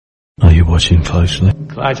Are you watching closely?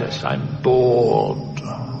 Clytus, I'm bored.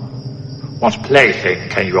 What plaything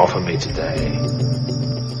can you offer me today?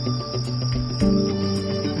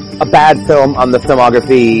 A bad film on the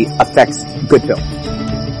filmography affects good film.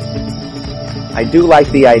 I do like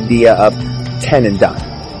the idea of 10 and done.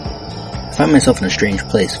 I find myself in a strange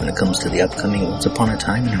place when it comes to the upcoming Once Upon a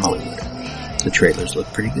Time in Hollywood. The trailers look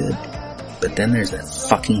pretty good. But then there's that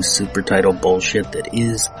fucking super title bullshit that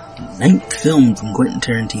is the 9th film from Quentin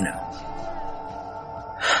Tarantino.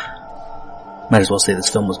 Might as well say this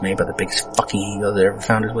film was made by the biggest fucking ego that ever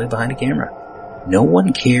found his way behind a camera. No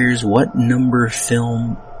one cares what number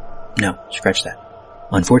film... No, scratch that.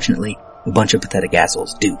 Unfortunately, a bunch of pathetic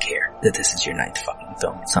assholes do care that this is your 9th fucking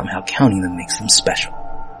film, and somehow counting them makes them special.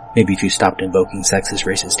 Maybe if you stopped invoking sexist,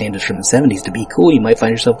 racist standards from the 70s to be cool, you might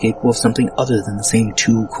find yourself capable of something other than the same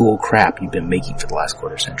too cool crap you've been making for the last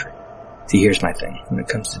quarter century. See, here's my thing when it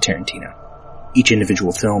comes to Tarantino. Each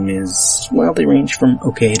individual film is, well, they range from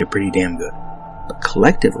okay to pretty damn good. But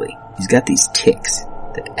collectively, he's got these tics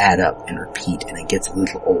that add up and repeat, and it gets a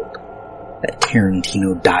little old. That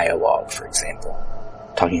Tarantino dialogue, for example.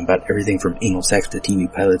 Talking about everything from anal sex to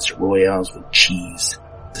TV pilots to royales with cheese.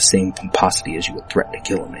 The same pomposity as you would threaten to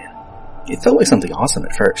kill a man. It felt like something awesome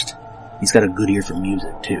at first. He's got a good ear for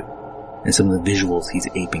music, too. And some of the visuals he's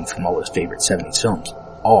aping from all his favorite 70s films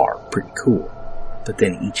are pretty cool. But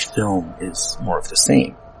then each film is more of the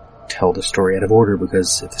same. Tell the story out of order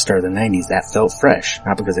because at the start of the 90s that felt fresh.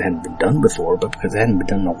 Not because it hadn't been done before, but because it hadn't been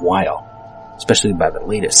done in a while. Especially by the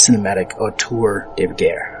latest cinematic auteur David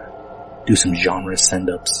Gare. Do some genre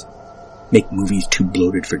send-ups. Make movies too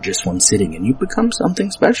bloated for just one sitting and you become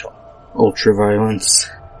something special. Ultra-violence,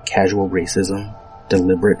 casual racism,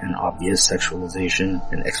 deliberate and obvious sexualization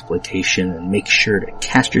and exploitation, and make sure to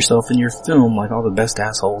cast yourself in your film like all the best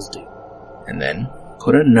assholes do. And then,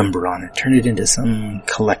 put a number on it, turn it into some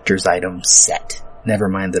collector's item set. Never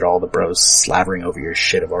mind that all the bros slavering over your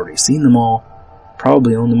shit have already seen them all,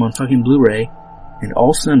 probably own them on fucking Blu-ray, and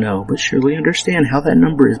also know but surely understand how that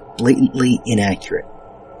number is blatantly inaccurate.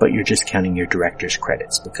 But you're just counting your director's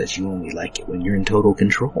credits because you only like it when you're in total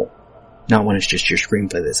control. Not when it's just your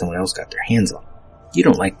screenplay that someone else got their hands on. You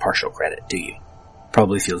don't like partial credit, do you?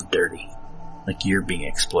 Probably feels dirty. Like you're being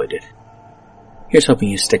exploited. Here's hoping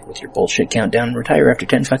you stick with your bullshit countdown and retire after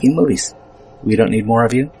 10 fucking movies. We don't need more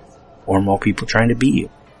of you. Or more people trying to beat you.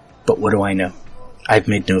 But what do I know? I've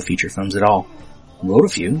made no feature films at all. Wrote a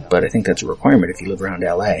few, but I think that's a requirement if you live around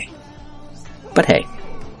LA. But hey.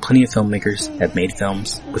 Plenty of filmmakers have made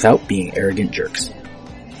films without being arrogant jerks.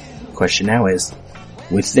 The question now is,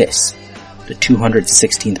 with this, the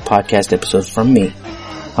 216th podcast episode from me,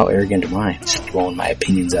 how arrogant am I? Just throwing my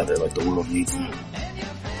opinions out there like the world needs them.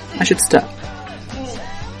 I should stop.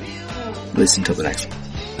 At least until the next one.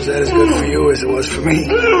 Is that as good for you as it was for me?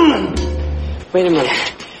 Wait a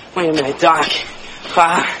minute, Doc.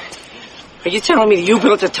 Are you telling me that you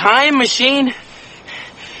built a time machine?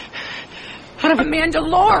 Out of a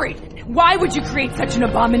Mandalorian. Why would you create such an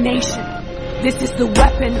abomination? This is the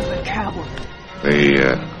weapon of a coward.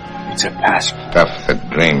 It's a mask. Stuff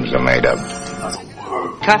that dreams are made of.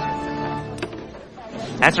 Cut.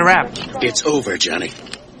 That's a wrap. It's over, Johnny.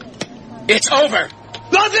 It's over!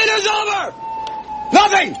 Nothing is over!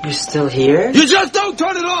 Nothing! You're still here? You just don't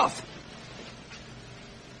turn it off!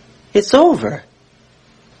 It's over.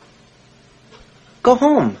 Go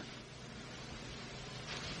home.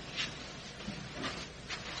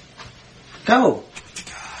 Go.